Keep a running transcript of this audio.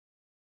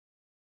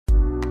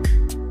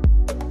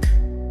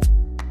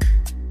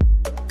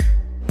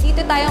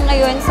tayo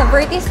ngayon sa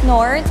Vertis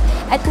North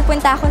at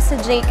pupunta ako sa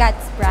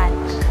JCat's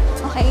branch.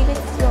 Okay,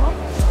 let's go.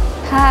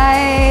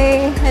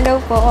 Hi! Hello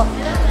po.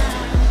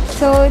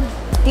 So,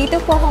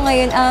 dito po ako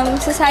ngayon.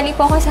 Sasali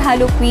po ako sa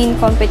Halloween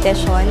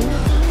competition.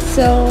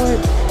 So,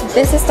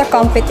 this is the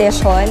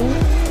competition.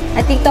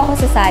 At dito ako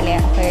sasali,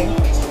 okay?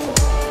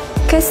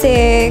 Kasi,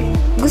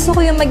 gusto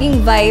ko yung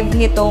maging vibe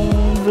nitong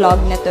vlog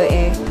na to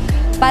eh.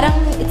 Parang,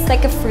 it's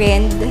like a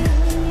friend.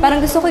 Parang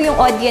gusto ko yung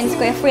audience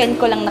ko, friend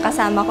ko lang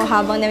nakasama ko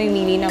habang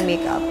namimili ng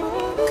makeup.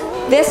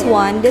 This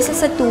one, this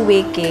is a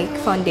two-way cake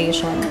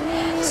foundation.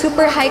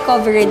 Super high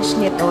coverage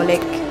nito. Like,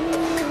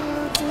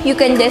 you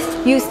can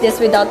use this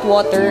without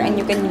water and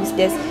you can use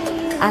this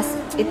as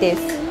it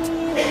is.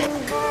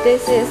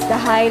 This is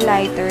the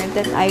highlighter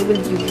that I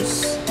will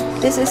use.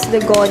 This is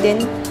the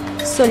Golden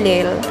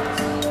Soleil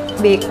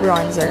Baked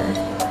Bronzer.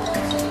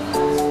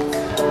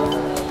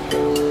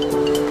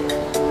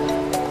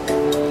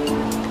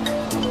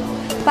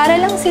 Para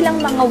lang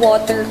silang mga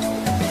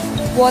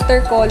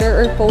watercolor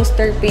or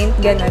poster paint,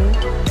 ganun.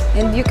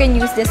 And you can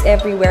use this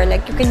everywhere.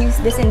 Like, you can use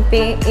this in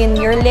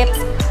your lips,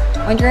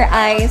 on your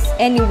eyes,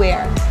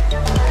 anywhere.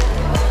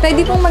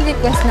 Pwede pong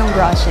mag-request ng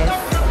brushes.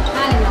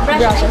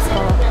 Brushes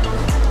ko.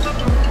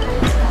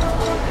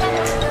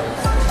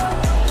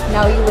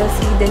 Now you will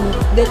see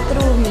the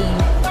true me.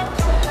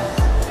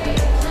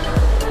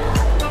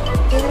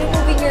 In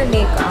removing your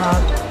makeup,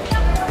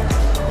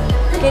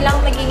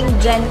 kailangang maging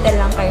gentle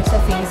lang kayo sa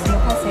face nyo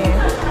kasi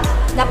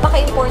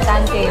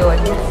napaka-importante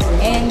yun.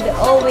 And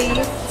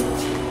always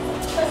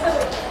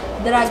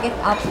drag it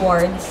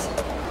upwards.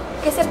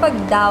 Kasi pag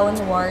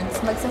downwards,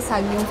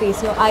 magsasag yung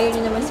face nyo. Ayaw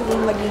nyo naman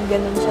siguro maging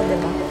ganun siya,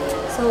 diba?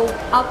 So,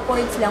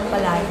 upwards lang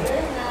palagi.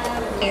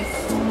 Yes.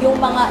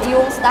 Yung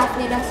staff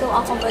nila so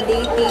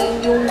accommodating,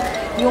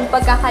 yung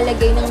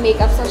pagkakalagay ng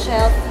makeup sa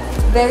shelf,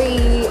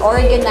 very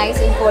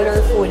organized and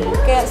colorful.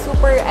 Kaya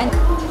super, and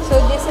so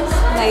this is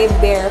my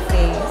bare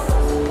face.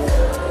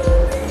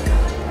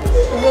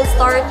 We'll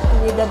start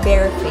with the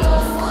bare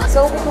face.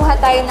 So, kukuha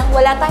tayo ng,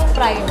 wala tayong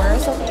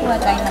primer, so kukuha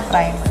tayo ng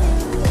primer.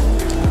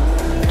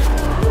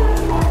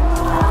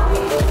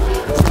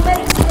 So,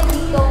 meron sila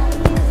dito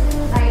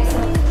tayo sa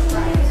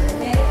primer.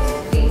 Meron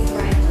face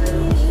primer,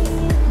 which is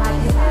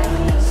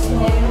mattifying. So,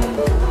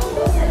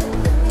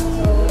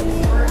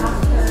 before,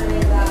 after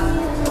the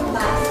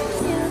mask,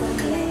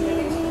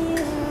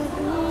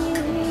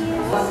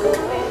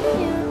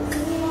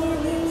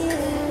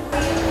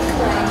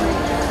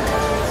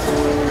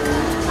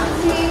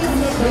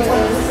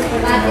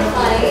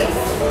 mattifies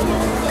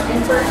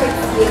and perfect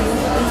skin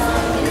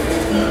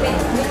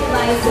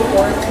minimize the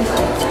pores.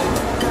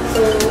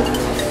 So,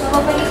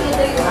 mababalik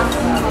nito yung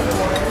aking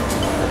contour.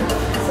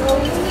 So,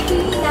 yung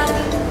pinili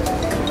namin,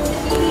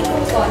 pinili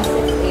kong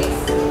concept is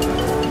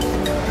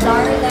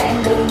Darna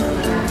and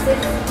Valentina.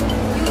 Since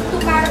yung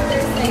two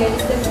characters na yun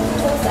is the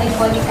most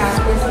iconic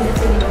characters in the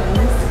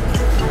Philippines.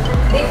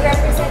 They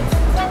represent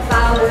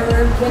power,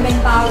 women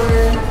power,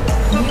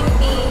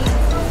 beauty.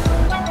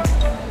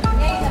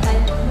 Ngayon naman,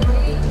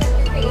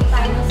 mag-create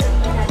tayo ng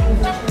sarili natin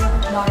version ng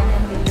Darna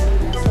and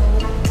Valentina. So,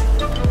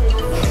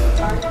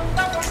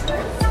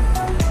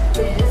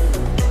 this,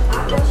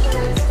 apple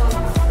shirts, so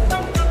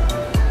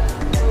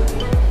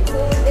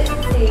this is a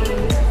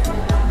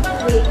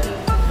two-way.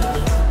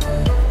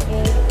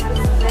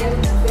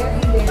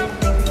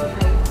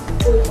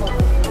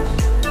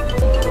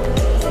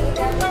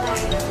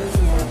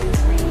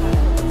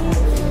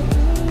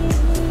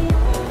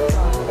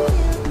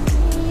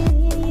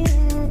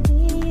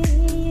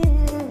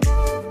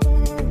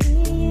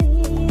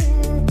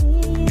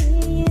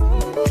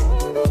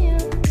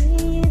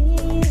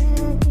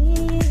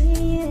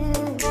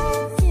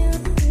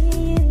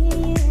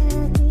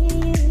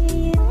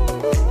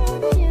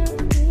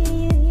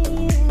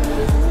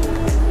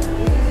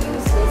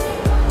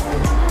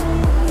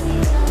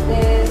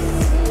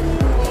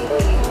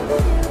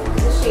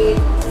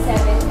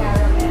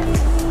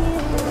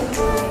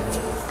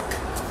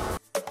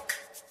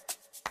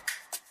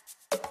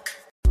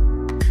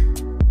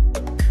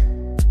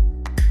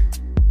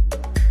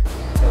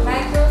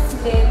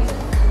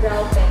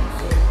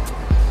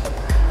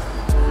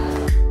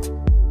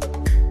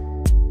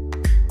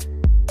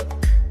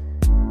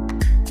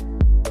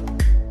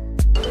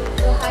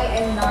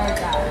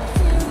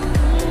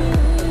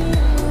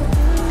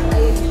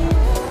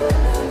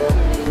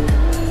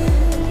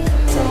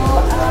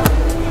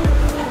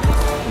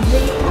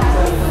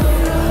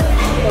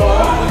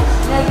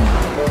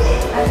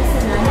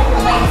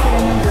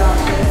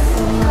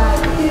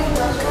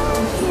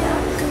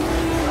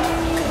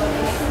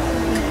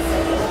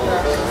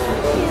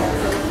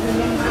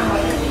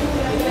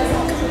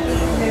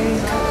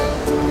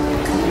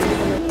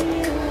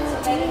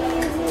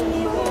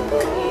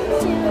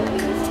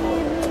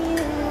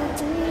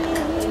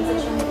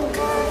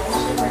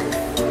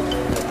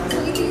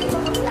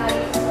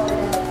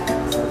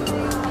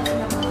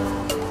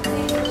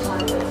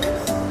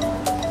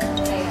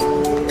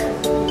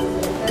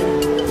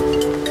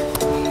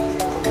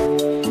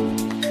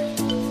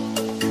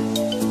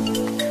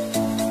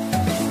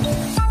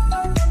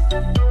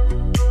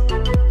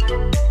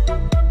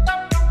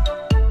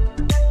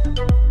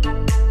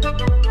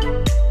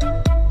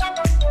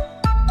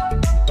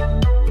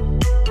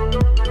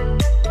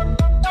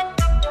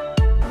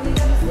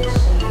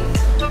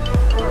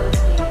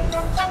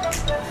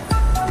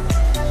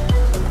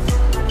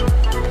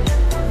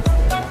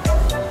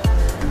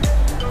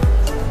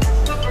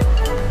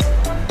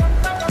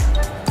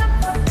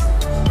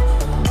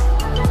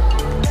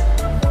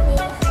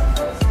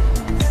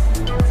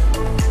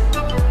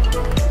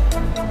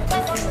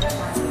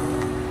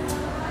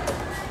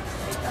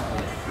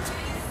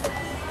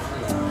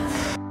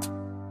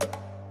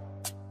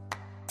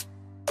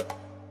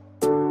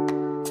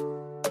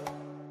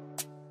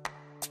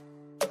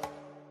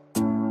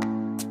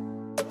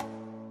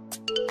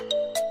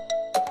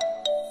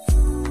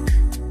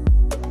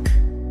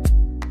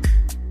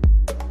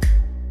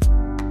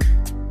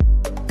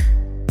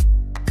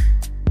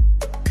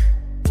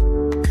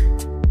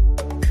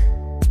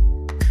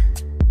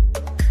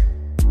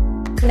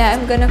 now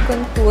I'm gonna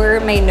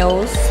contour my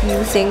nose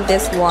using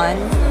this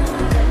one.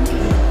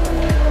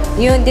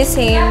 Yun, this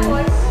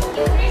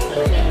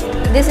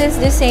is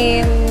the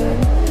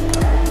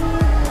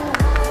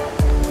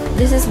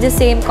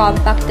same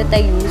compact that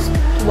I used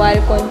while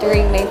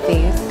contouring my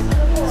face.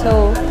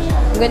 So,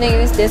 I'm gonna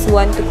use this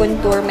one to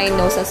contour my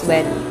nose as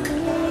well.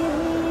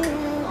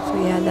 So,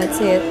 yeah, that's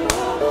it.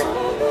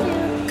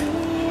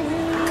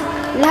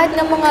 Lahat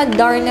ng mga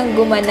Darna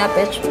gumanap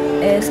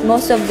is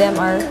most of them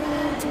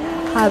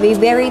have a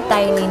very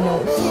tiny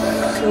nose.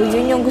 So,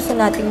 yun yung gusto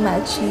nating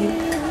ma-achieve.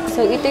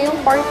 So, ito yung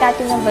part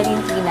natin ng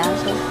Valentina.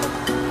 So,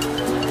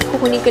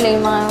 kukunin ko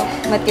lang yung mga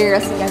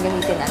materials na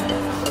gagamitin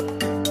natin.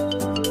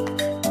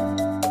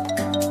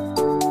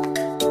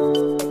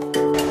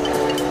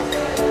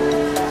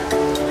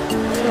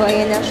 So,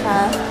 ayan na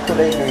siya.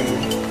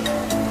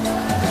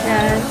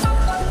 Ayan.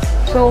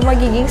 So,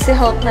 magiging si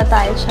Hulk na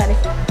tayo, Shari.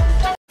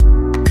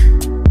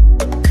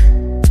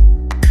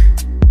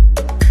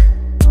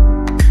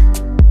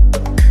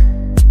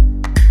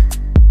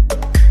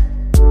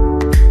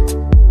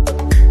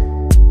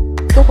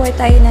 Kukuha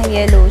tayo ng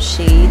yellow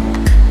shade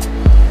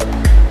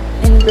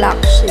and black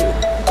shade.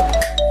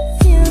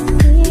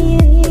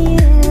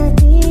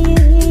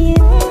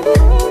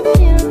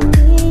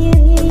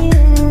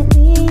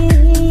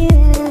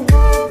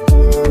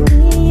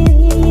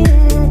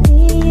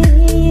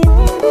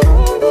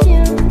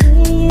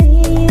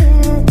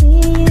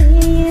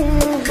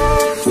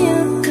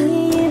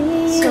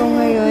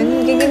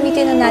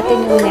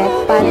 Natin yung net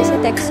para sa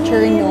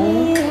texture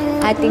nung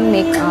ating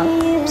makeup.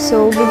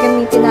 So,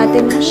 gagamitin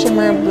natin yung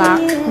shimmer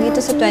black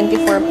dito sa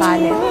 24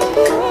 palette.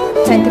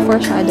 24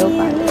 shadow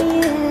palette.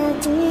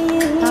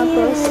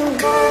 Tapos,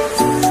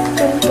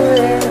 contour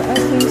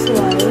as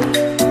usual.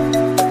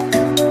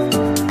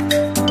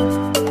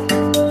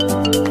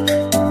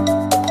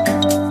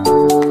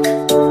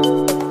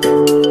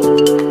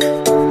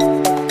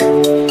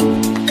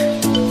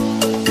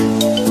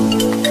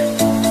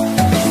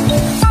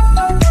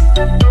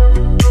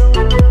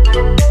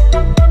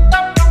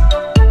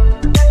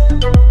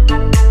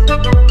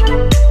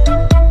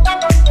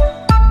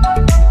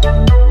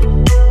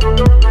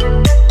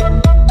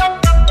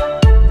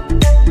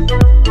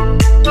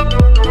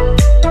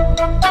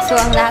 So,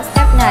 ang last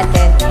step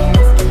natin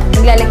is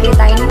maglalagay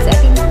tayo ng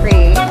setting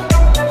spray.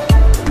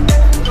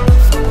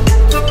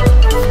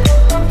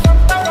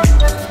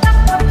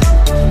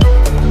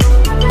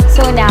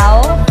 So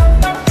now,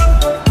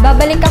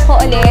 babalik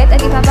ako ulit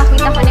at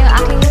ipapakita ko na yung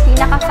aking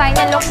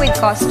pinaka-final look with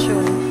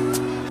costume.